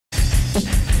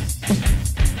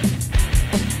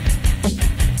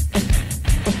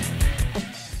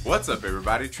What's up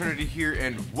everybody, Trinity here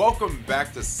and welcome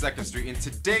back to Second Street. In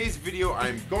today's video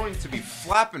I'm going to be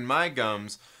flapping my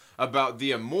gums about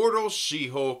the Immortal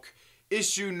She-Hulk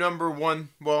issue number 1.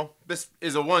 Well, this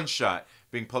is a one-shot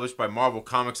being published by Marvel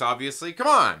Comics, obviously. Come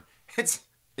on, it's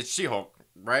She-Hulk,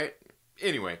 right?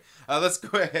 Anyway, let's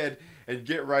go ahead and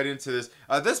get right into this.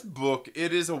 This book,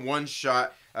 it is a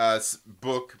one-shot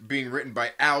book being written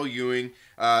by Al Ewing.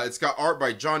 It's got art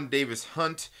by John Davis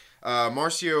Hunt.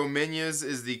 Marcio Menez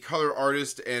is the color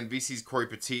artist and VC's Corey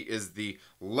Petit is the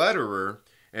letterer.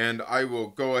 And I will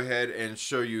go ahead and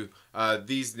show you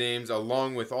these names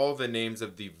along with all the names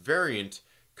of the variant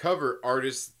cover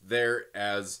artists there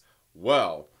as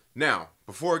well. Now,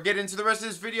 before I get into the rest of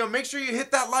this video, make sure you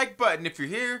hit that like button. If you're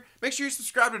here, make sure you're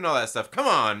subscribed and all that stuff. Come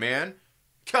on, man.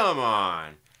 Come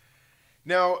on.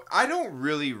 Now, I don't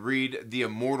really read the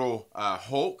Immortal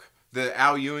Hulk that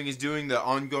Al Ewing is doing, the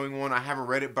ongoing one. I haven't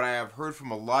read it, but I have heard from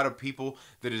a lot of people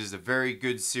that it is a very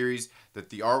good series. That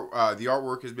the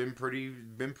artwork has been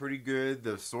pretty good.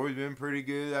 The story's been pretty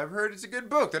good. I've heard it's a good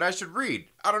book that I should read.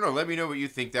 I don't know. Let me know what you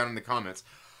think down in the comments.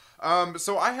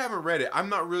 So I haven't read it. I'm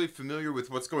not really familiar with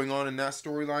what's going on in that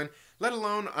storyline. Let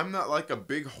alone, I'm not like a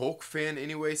big Hulk fan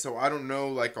anyway, so I don't know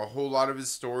like a whole lot of his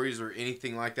stories or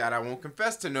anything like that. I won't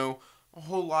confess to know a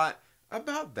whole lot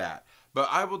about that. But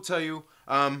I will tell you,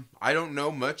 I don't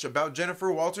know much about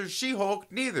Jennifer Walters' She-Hulk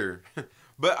neither.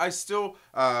 But I still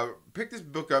picked this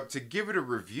book up to give it a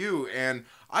review, and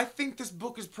I think this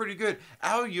book is pretty good.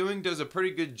 Al Ewing does a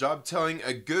pretty good job telling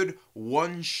a good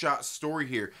one-shot story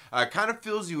here. Kind of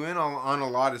fills you in on a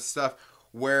lot of stuff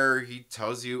where he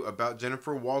tells you about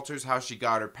Jennifer Walters, how she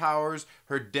got her powers,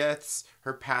 her deaths,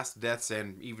 her past deaths,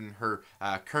 and even her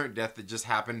current death that just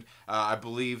happened, I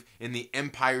believe, in the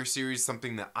Empire series,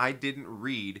 something that I didn't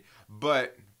read,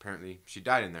 but apparently she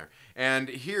died in there. And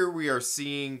here we are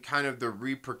seeing kind of the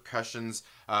repercussions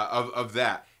of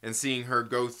that, and seeing her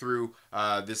go through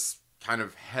this kind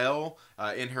of hell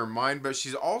in her mind. But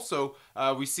she's also,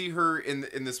 we see her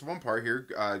in this one part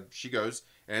here, she goes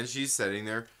and she's sitting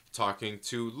there talking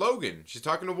to Logan. She's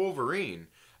talking to Wolverine,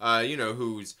 you know,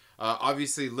 who's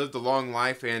obviously lived a long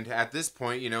life, and at this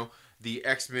point, you know, the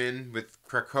X-Men with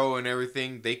Krakoa and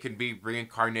everything, they can be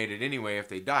reincarnated anyway if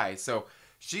they die. So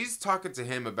she's talking to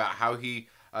him about how he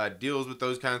deals with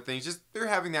those kind of things. Just they're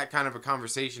having that kind of a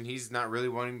conversation. He's not really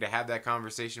wanting to have that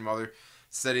conversation while they're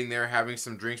sitting there having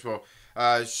some drinks. Well,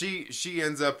 she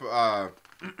ends up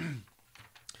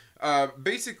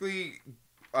basically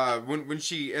when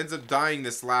she ends up dying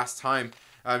this last time,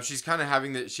 she's kind of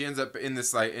having that. She ends up in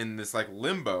this like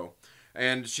limbo,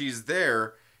 and she's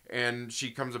there, and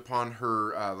she comes upon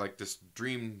her like this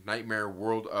dream nightmare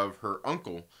world of her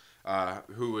uncle,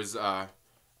 who's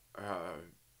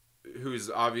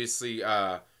obviously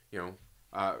you know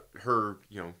her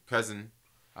cousin,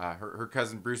 her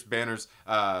cousin Bruce Banner's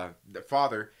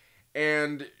father,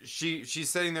 and she's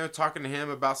sitting there talking to him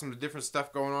about some different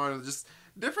stuff going on, just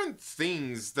different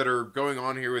things that are going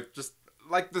on here with just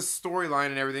like the storyline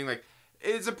and everything. Like,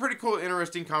 it's a pretty cool,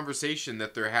 interesting conversation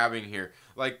that they're having here.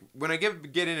 Like, when I get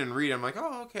in and read, I'm like,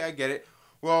 oh, okay, I get it.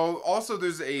 Well, also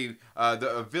there's a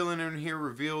villain in here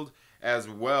revealed as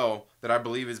well that I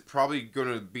believe is probably going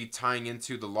to be tying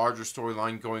into the larger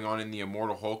storyline going on in the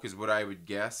Immortal Hulk, is what I would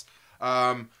guess.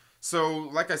 So,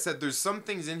 like I said, there's some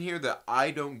things in here that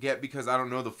I don't get because I don't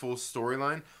know the full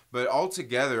storyline. But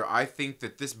altogether, I think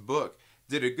that this book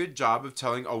did a good job of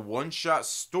telling a one-shot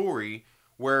story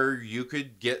where you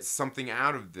could get something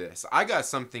out of this. I got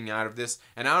something out of this,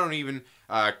 and I don't even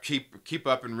keep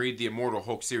up and read the Immortal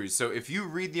Hulk series. So if you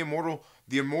read the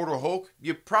Immortal Hulk,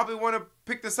 you probably want to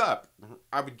pick this up,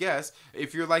 I would guess.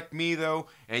 If you're like me, though,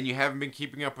 and you haven't been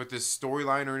keeping up with this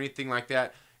storyline or anything like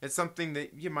that, it's something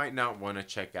that you might not want to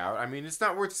check out. I mean, it's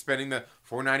not worth spending the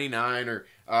 $4.99 or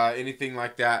anything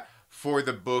like that for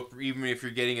the book, even if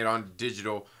you're getting it on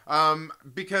digital,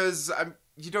 because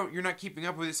you're not keeping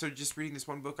up with it. So just reading this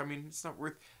one book, I mean, it's not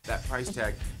worth that price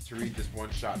tag to read this one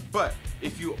shot. But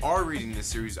if you are reading this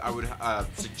series, I would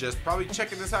suggest probably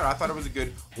checking this out. I thought it was a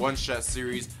good one-shot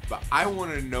series, but I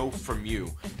want to know from you.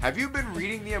 Have you been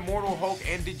reading the Immortal Hulk,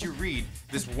 and did you read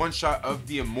this one-shot of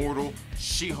the Immortal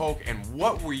She-Hulk, and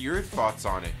what were your thoughts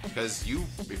on it? Because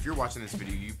if you're watching this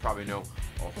video, you probably know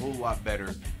a whole lot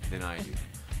better than I do.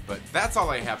 But that's all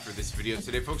I have for this video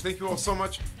today, folks. Thank you all so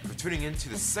much for tuning in to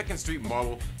the Second Street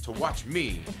Marvel to watch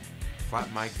me flap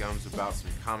my gums about some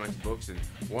comic books, and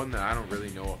one that I don't really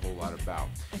know a whole lot about.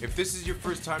 If this is your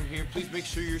first time here, please make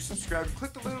sure you're subscribed.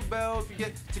 Click the little bell if you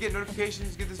get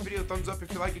notifications. Give this video a thumbs up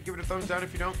if you like it. Give it a thumbs down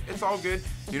if you don't. It's all good.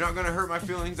 You're not going to hurt my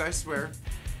feelings, I swear.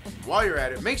 While you're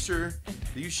at it, make sure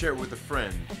that you share it with a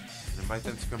friend. invite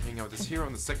them to come hang out with us here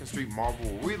on the 2nd Street Marvel,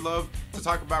 where we love to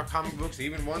talk about comic books,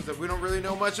 even ones that we don't really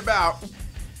know much about.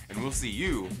 And we'll see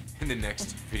you in the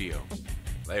next video.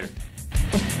 Later.